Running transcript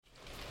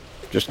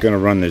Just going to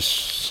run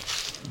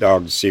this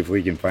dog to see if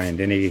we can find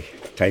any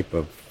type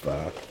of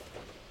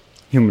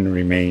human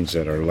remains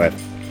that are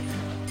left.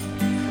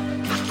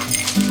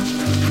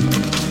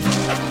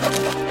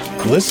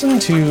 Listen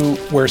to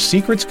Where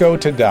Secrets Go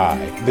to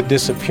Die, The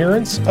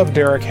Disappearance of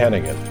Derek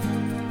Hennigan.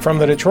 From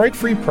the Detroit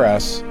Free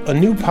Press, a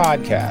new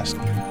podcast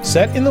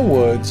set in the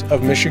woods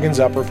of Michigan's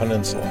Upper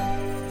Peninsula.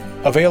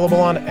 Available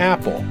on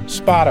Apple,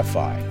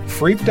 Spotify,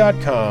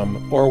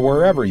 Freep.com, or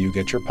wherever you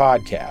get your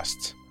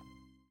podcasts.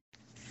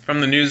 From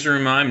the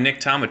newsroom, I'm Nick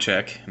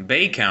Tomachek.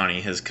 Bay County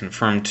has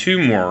confirmed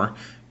 2 more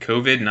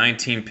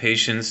COVID-19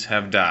 patients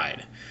have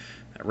died.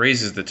 That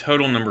raises the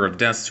total number of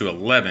deaths to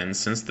 11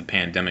 since the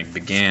pandemic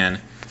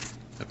began.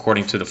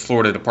 According to the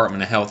Florida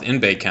Department of Health in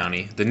Bay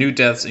County, the new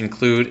deaths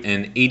include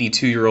an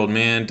 82-year-old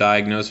man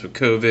diagnosed with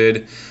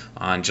COVID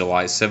on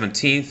July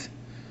 17th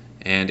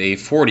and a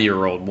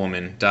 40-year-old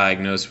woman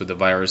diagnosed with the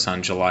virus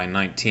on July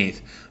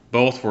 19th.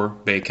 Both were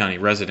Bay County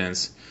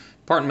residents.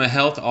 Department of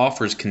Health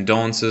offers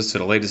condolences to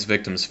the latest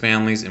victims'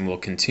 families and will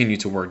continue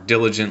to work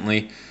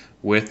diligently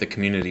with the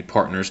community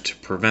partners to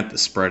prevent the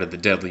spread of the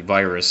deadly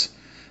virus.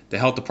 The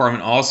health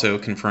department also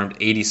confirmed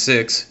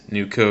 86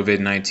 new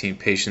COVID-19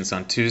 patients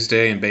on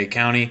Tuesday in Bay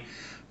County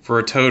for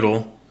a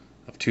total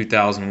of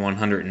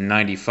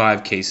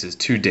 2,195 cases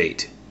to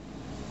date.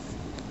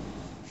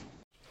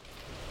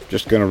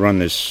 Just going to run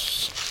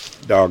this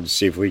dog to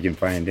see if we can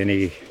find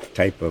any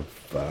type of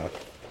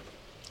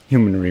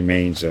human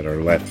remains that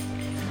are left.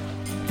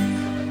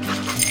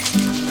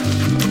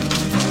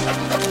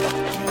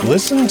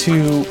 Listen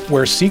to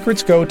Where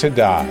Secrets Go to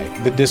Die,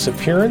 The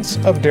Disappearance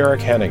of Derek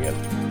Hennigan.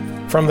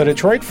 From the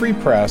Detroit Free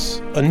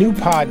Press, a new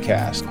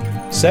podcast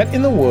set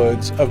in the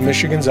woods of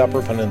Michigan's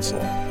Upper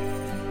Peninsula.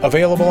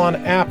 Available on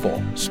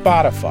Apple,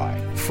 Spotify,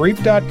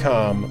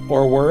 Freep.com,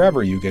 or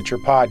wherever you get your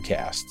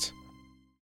podcasts.